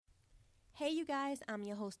Hey, you guys, I'm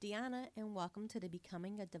your host, Deanna, and welcome to the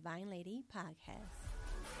Becoming a Divine Lady podcast.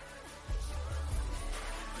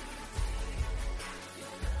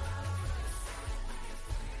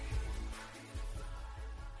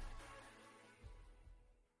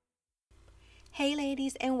 Hey,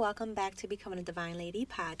 ladies, and welcome back to Becoming a Divine Lady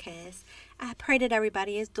podcast. I pray that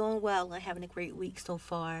everybody is doing well and having a great week so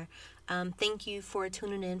far. Thank you for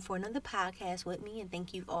tuning in for another podcast with me, and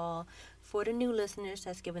thank you all for the new listeners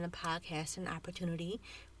that's given the podcast an opportunity.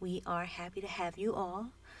 We are happy to have you all.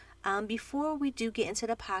 Before we do get into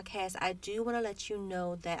the podcast, I do want to let you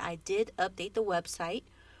know that I did update the website,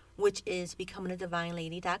 which is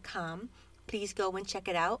becomingadivinelady.com. Please go and check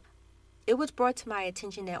it out. It was brought to my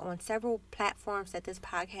attention that on several platforms that this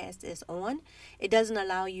podcast is on, it doesn't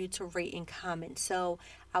allow you to rate and comment. So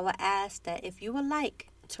I would ask that if you would like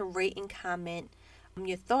to rate and comment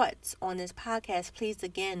your thoughts on this podcast, please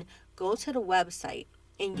again go to the website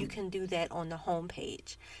and you can do that on the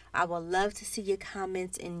homepage. I would love to see your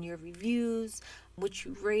comments and your reviews, what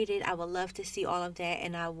you rated. I would love to see all of that,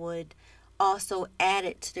 and I would also add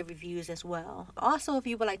it to the reviews as well. Also, if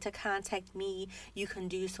you would like to contact me, you can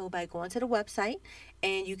do so by going to the website,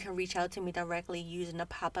 and you can reach out to me directly using the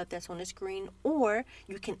pop-up that's on the screen, or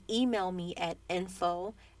you can email me at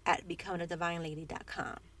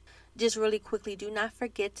info@becomingadivinelady.com. Just really quickly, do not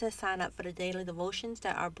forget to sign up for the daily devotions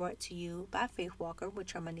that are brought to you by Faith Walker,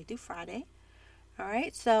 which are Monday through Friday. All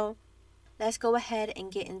right, so let's go ahead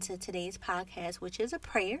and get into today's podcast, which is a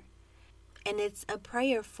prayer. And it's a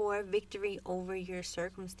prayer for victory over your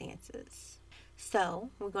circumstances. So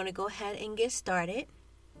we're going to go ahead and get started.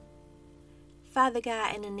 Father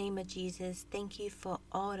God, in the name of Jesus, thank you for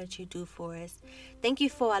all that you do for us. Thank you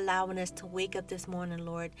for allowing us to wake up this morning,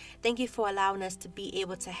 Lord. Thank you for allowing us to be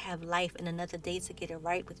able to have life and another day to get it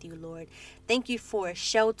right with you, Lord. Thank you for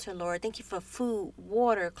shelter, Lord. Thank you for food,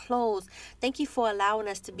 water, clothes. Thank you for allowing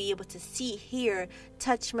us to be able to see, hear,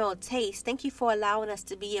 touch, smell, taste. Thank you for allowing us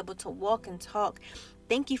to be able to walk and talk.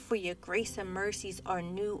 Thank you for your grace and mercies are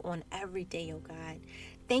new on every day, oh God.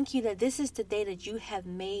 Thank you that this is the day that you have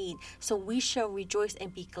made, so we shall rejoice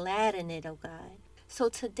and be glad in it, oh God. So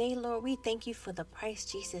today, Lord, we thank you for the price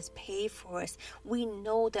Jesus paid for us. We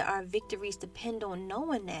know that our victories depend on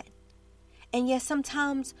knowing that. And yet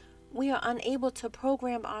sometimes we are unable to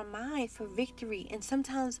program our mind for victory, and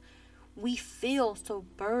sometimes we feel so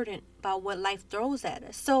burdened by what life throws at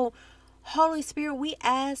us. So, Holy Spirit, we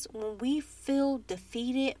ask when we feel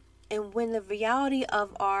defeated and when the reality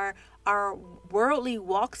of our worldly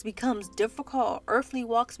walks becomes difficult, earthly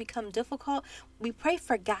walks become difficult, we pray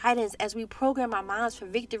for guidance as we program our minds for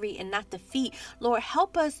victory and not defeat. Lord,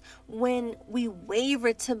 help us when we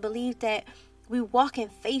waver to believe that we walk in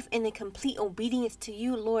faith and in complete obedience to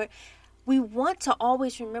you, Lord. We want to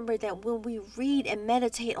always remember that when we read and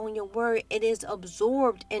meditate on your word, it is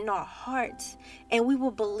absorbed in our hearts, and we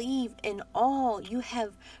will believe in all you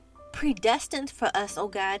have predestined for us, oh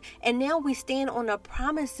God. And now we stand on the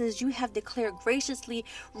promises you have declared graciously,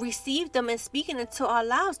 receive them and speaking into our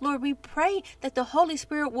lives. Lord, we pray that the Holy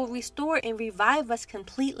Spirit will restore and revive us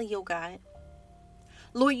completely, oh God.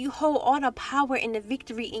 Lord, you hold all the power and the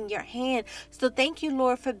victory in your hand. So thank you,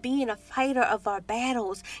 Lord, for being a fighter of our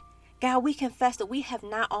battles. God, we confess that we have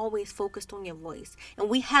not always focused on your voice, and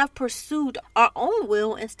we have pursued our own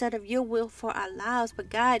will instead of your will for our lives. But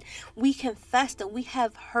God, we confess that we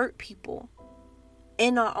have hurt people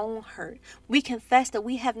in our own hurt. We confess that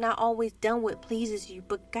we have not always done what pleases you.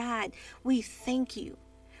 But God, we thank you.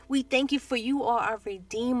 We thank you for you are our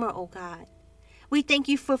Redeemer, oh God. We thank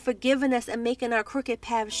you for forgiving us and making our crooked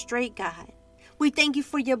path straight, God. We thank you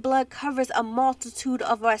for your blood covers a multitude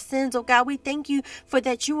of our sins, oh God. We thank you for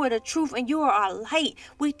that you are the truth and you are our light.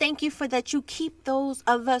 We thank you for that you keep those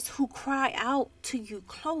of us who cry out to you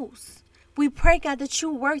close. We pray, God, that you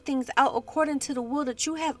work things out according to the will that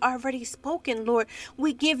you have already spoken, Lord.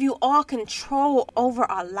 We give you all control over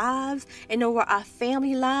our lives and over our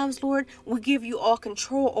family lives, Lord. We give you all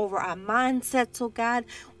control over our mindsets, oh God.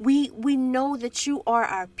 We know that you are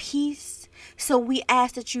our peace. So we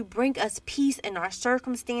ask that you bring us peace in our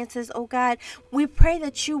circumstances, oh God. We pray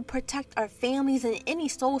that you protect our families and any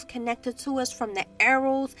souls connected to us from the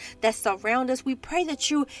arrows that surround us. We pray that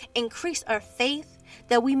you increase our faith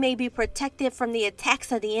that we may be protected from the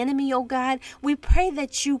attacks of the enemy, oh God. We pray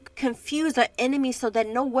that you confuse our enemies so that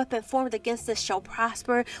no weapon formed against us shall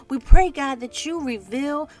prosper. We pray, God, that you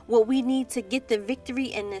reveal what we need to get the victory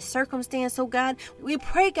in this circumstance, oh God. We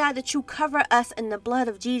pray, God, that you cover us in the blood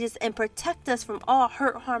of Jesus and protect us from all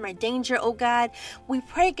hurt, harm, or danger, oh God. We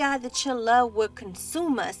pray, God, that your love will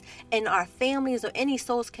consume us and our families or any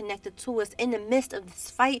souls connected to us in the midst of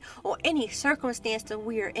this fight or any circumstance that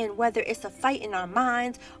we are in, whether it's a fight in our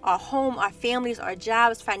minds, our home, our families, our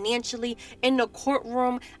jobs, financially, in the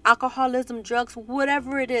courtroom, alcoholism, drugs,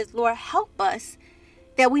 whatever it is. Lord, help us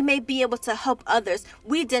that we may be able to help others.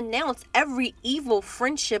 We denounce every evil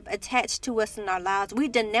friendship attached to us in our lives. We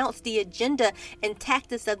denounce the agenda and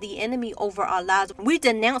tactics of the enemy over our lives. We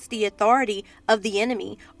denounce the authority of the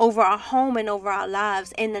enemy over our home and over our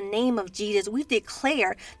lives. In the name of Jesus, we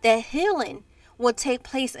declare that healing will take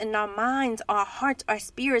place in our minds, our hearts, our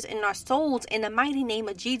spirits, and our souls. In the mighty name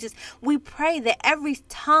of Jesus, we pray that every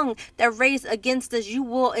tongue that raised against us, you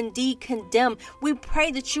will indeed condemn. We pray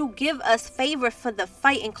that you give us favor for the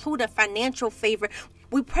fight, including financial favor.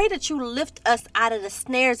 We pray that you lift us out of the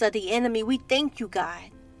snares of the enemy. We thank you, God,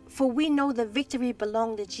 for we know the victory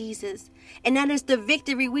belongs to Jesus. And that is the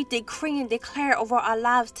victory we decree and declare over our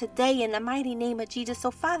lives today in the mighty name of Jesus. So,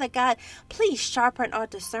 Father God, please sharpen our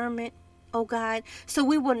discernment, oh God, so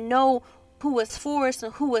we will know who is for us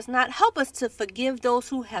and who is not. Help us to forgive those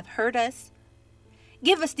who have hurt us.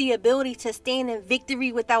 Give us the ability to stand in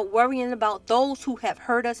victory without worrying about those who have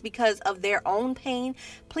hurt us because of their own pain.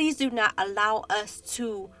 Please do not allow us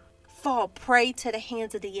to fall prey to the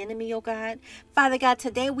hands of the enemy, oh God. Father God,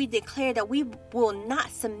 today we declare that we will not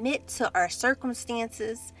submit to our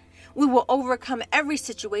circumstances. We will overcome every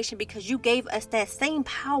situation because you gave us that same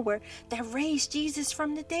power that raised Jesus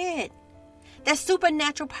from the dead. That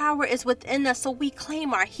supernatural power is within us, so we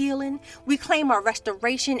claim our healing, we claim our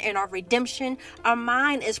restoration and our redemption. Our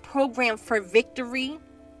mind is programmed for victory.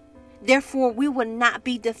 Therefore, we will not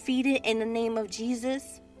be defeated in the name of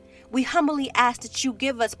Jesus. We humbly ask that you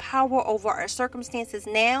give us power over our circumstances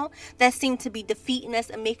now that seem to be defeating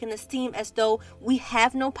us and making us seem as though we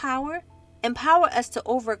have no power. Empower us to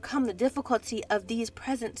overcome the difficulty of these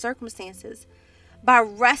present circumstances by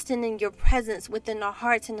resting in your presence within our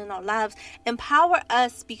hearts and in our lives. Empower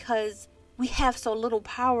us because we have so little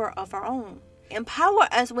power of our own. Empower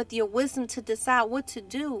us with your wisdom to decide what to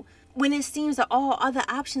do when it seems that all other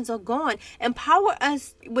options are gone. Empower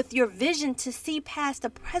us with your vision to see past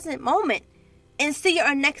the present moment and see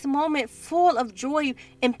our next moment full of joy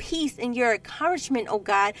and peace in your encouragement, oh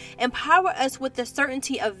God. Empower us with the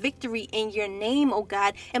certainty of victory in your name, oh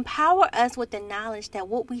God. Empower us with the knowledge that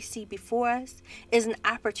what we see before us is an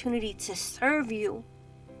opportunity to serve you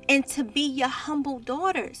and to be your humble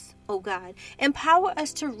daughters, oh God. Empower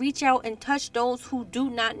us to reach out and touch those who do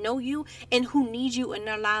not know you and who need you in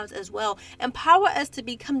their lives as well. Empower us to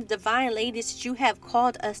become the divine ladies that you have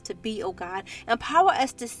called us to be, oh God. Empower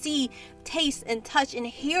us to see, taste, and touch and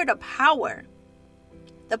hear the power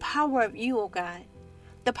of you, oh God.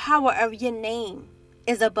 The power of your name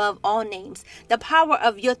is above all names. The power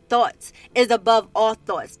of your thoughts is above all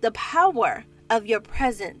thoughts. The power of your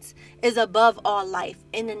presence is above all life,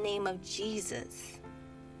 in the name of Jesus.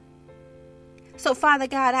 So, Father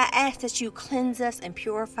God, I ask that you cleanse us and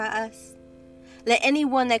purify us. Let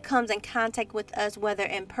anyone that comes in contact with us, whether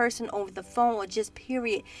in person, over the phone, or just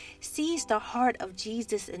period, sees the heart of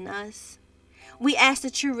Jesus in us. We ask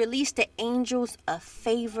that you release the angels of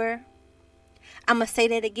favor. I'm going to say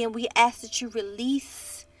that again. We ask that you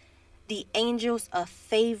release the angels of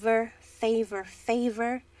favor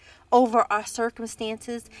over our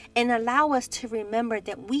circumstances and allow us to remember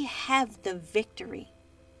that we have the victory.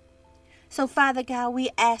 So, Father God, we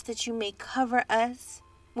ask that you may cover us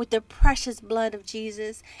with the precious blood of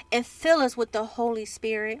Jesus and fill us with the Holy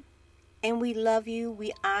Spirit. And we love you,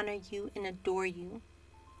 we honor you, and adore you.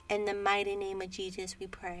 In the mighty name of Jesus we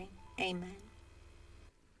pray. Amen.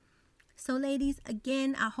 So, ladies,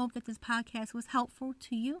 again, I hope that this podcast was helpful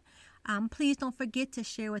to you. Please don't forget to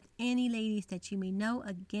share with any ladies that you may know.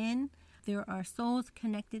 Again, there are souls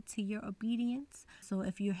connected to your obedience. So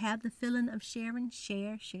if you have the feeling of sharing,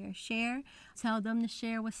 share. Tell them to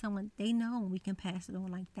share with someone they know, and we can pass it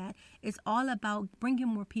on like that. It's all about bringing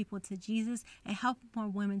more people to Jesus and helping more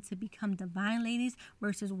women to become divine ladies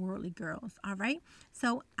versus worldly girls. All right?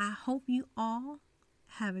 So I hope you all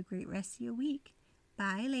have a great rest of your week.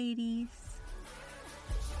 Bye, ladies.